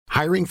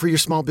Hiring for your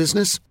small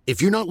business?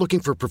 If you're not looking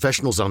for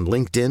professionals on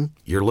LinkedIn,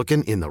 you're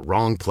looking in the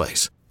wrong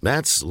place.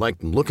 That's like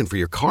looking for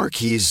your car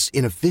keys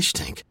in a fish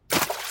tank.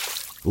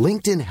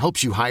 LinkedIn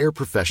helps you hire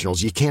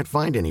professionals you can't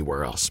find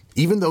anywhere else,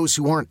 even those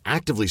who aren't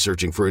actively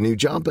searching for a new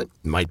job but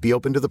might be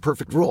open to the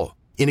perfect role.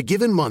 In a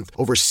given month,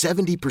 over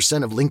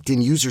 70% of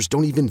LinkedIn users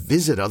don't even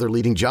visit other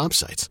leading job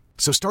sites.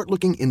 So start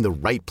looking in the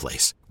right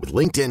place. With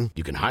LinkedIn,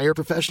 you can hire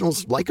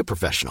professionals like a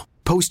professional.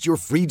 Post your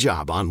free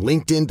job on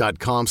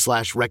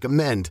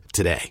linkedin.com/recommend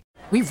today.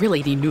 We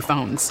really need new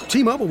phones.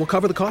 T-Mobile will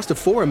cover the cost of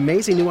 4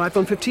 amazing new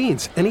iPhone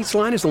 15s, and each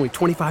line is only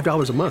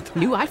 $25 a month.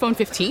 New iPhone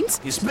 15s?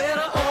 It's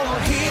better over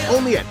here.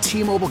 Only at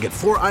T-Mobile, get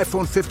 4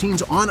 iPhone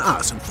 15s on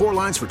us and 4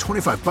 lines for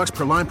 $25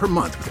 per line per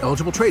month with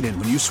eligible trade-in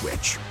when you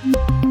switch.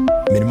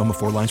 Minimum of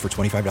 4 lines for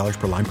 $25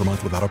 per line per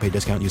month with autopay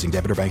discount using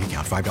debit or bank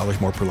account. $5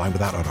 more per line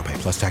without autopay,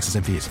 plus taxes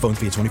and fees. Phone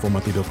fee at 24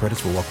 monthly bill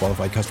credits for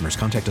well-qualified customers.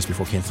 Contact us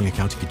before canceling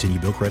account to continue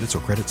bill credits or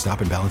credit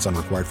stop and balance on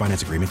required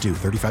finance agreement due.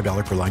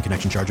 $35 per line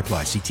connection charge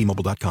applies. See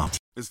T-Mobile.com.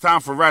 It's time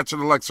for Ratchet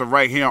Alexa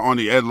right here on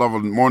the Ed Lover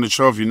Morning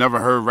Show. If you never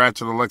heard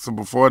Ratchet Alexa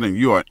before, then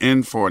you are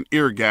in for an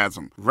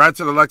eargasm.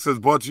 Ratchet Alexa is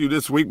brought to you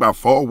this week by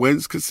Four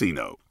Winds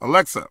Casino.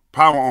 Alexa,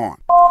 power on.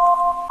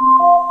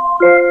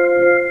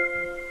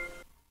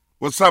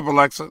 What's up,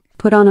 Alexa?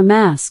 Put on a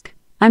mask.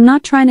 I'm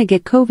not trying to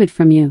get COVID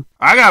from you.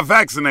 I got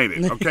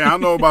vaccinated. Okay, I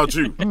don't know about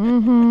you.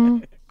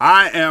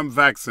 I am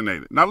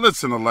vaccinated. Now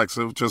listen,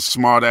 Alexa, just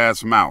smart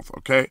ass mouth,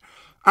 okay?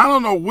 I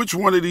don't know which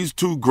one of these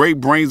two great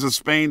brains of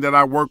Spain that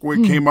I work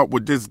with came up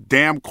with this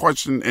damn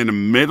question in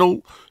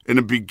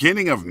the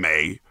beginning of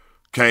May,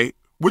 okay?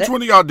 Which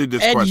one of y'all did this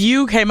question? And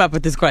you came up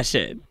with this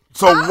question.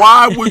 So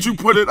why would you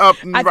put it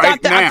up now?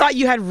 I thought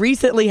you had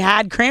recently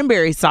had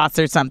cranberry sauce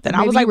or something.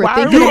 Maybe I was like, why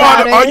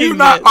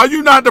are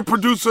you not the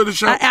producer of the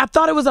show? I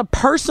thought it was a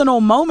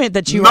personal moment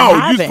that you were having.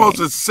 No, you're supposed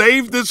to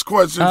save this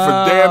question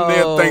for damn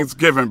near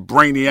Thanksgiving,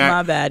 Brainiac.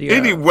 My bad, yo.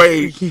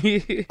 Anyway,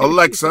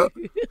 Alexa,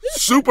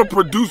 super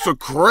producer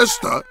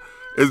Krista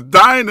is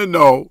dying to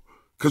know,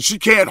 because she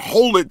can't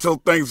hold it till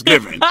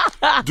Thanksgiving.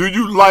 Do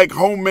you like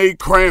homemade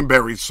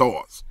cranberry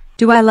sauce?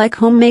 Do I like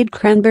homemade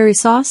cranberry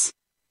sauce?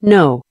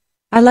 No.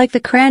 I like the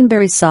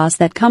cranberry sauce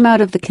that come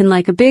out of the can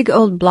like a big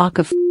old block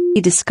of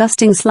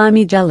disgusting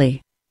slimy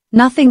jelly.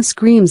 Nothing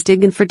screams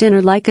diggin' for dinner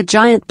like a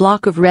giant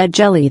block of red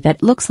jelly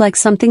that looks like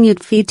something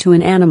you'd feed to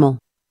an animal.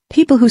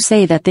 People who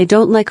say that they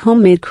don't like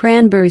homemade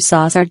cranberry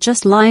sauce are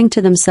just lying to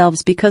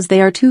themselves because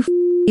they are too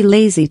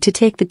lazy to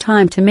take the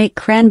time to make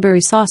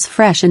cranberry sauce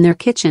fresh in their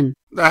kitchen.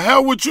 The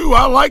hell with you?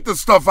 I like the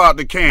stuff out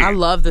the can. I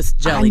love this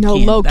jelly I know,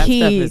 can. low That key.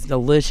 stuff is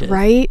delicious.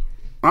 Right?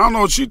 I don't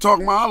know what she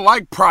talking about. I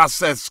like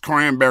processed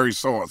cranberry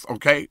sauce,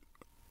 okay?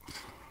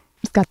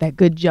 It's got that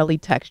good jelly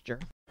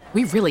texture.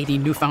 We really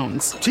need new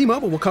phones.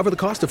 T-Mobile will cover the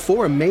cost of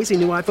 4 amazing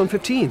new iPhone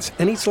 15s,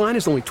 and each line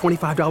is only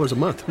 $25 a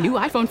month. New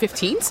iPhone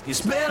 15s?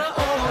 It's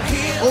better over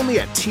here. Only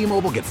at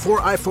T-Mobile, get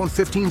 4 iPhone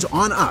 15s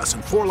on us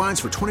and 4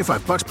 lines for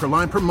 $25 per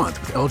line per month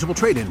with eligible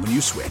trade-in when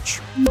you switch.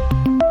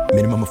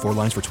 Minimum of 4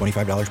 lines for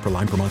 $25 per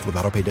line per month with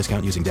autopay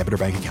discount using debit or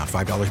bank account.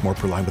 $5 more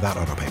per line without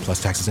autopay,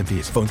 plus taxes and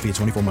fees. Phone fee at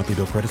 24 monthly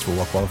bill credits for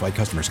well-qualified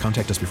customers.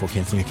 Contact us before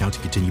canceling account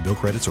to continue bill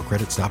credits or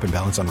credit stop and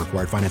balance on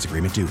required finance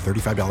agreement due.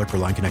 $35 per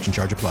line connection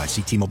charge applies.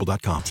 See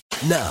T-Mobile.com.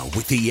 Now,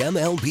 with the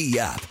MLB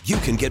app, you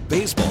can get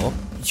baseball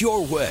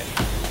your way.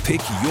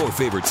 Pick your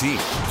favorite team,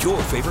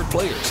 your favorite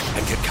players,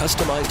 and get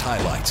customized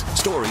highlights,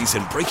 stories,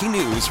 and breaking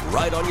news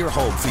right on your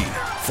home feed.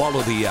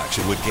 Follow the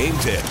action with Game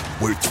 10,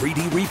 where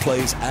 3D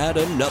replays add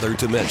another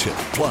dimension.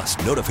 Plus,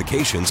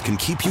 notifications can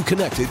keep you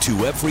connected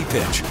to every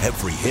pitch,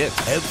 every hit,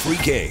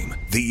 every game.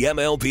 The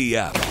MLB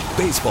app.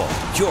 Baseball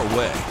your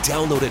way.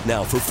 Download it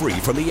now for free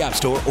from the App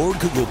Store or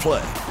Google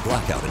Play.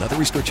 Blackout and other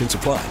restrictions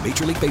apply.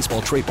 Major League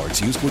Baseball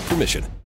trademarks used with permission.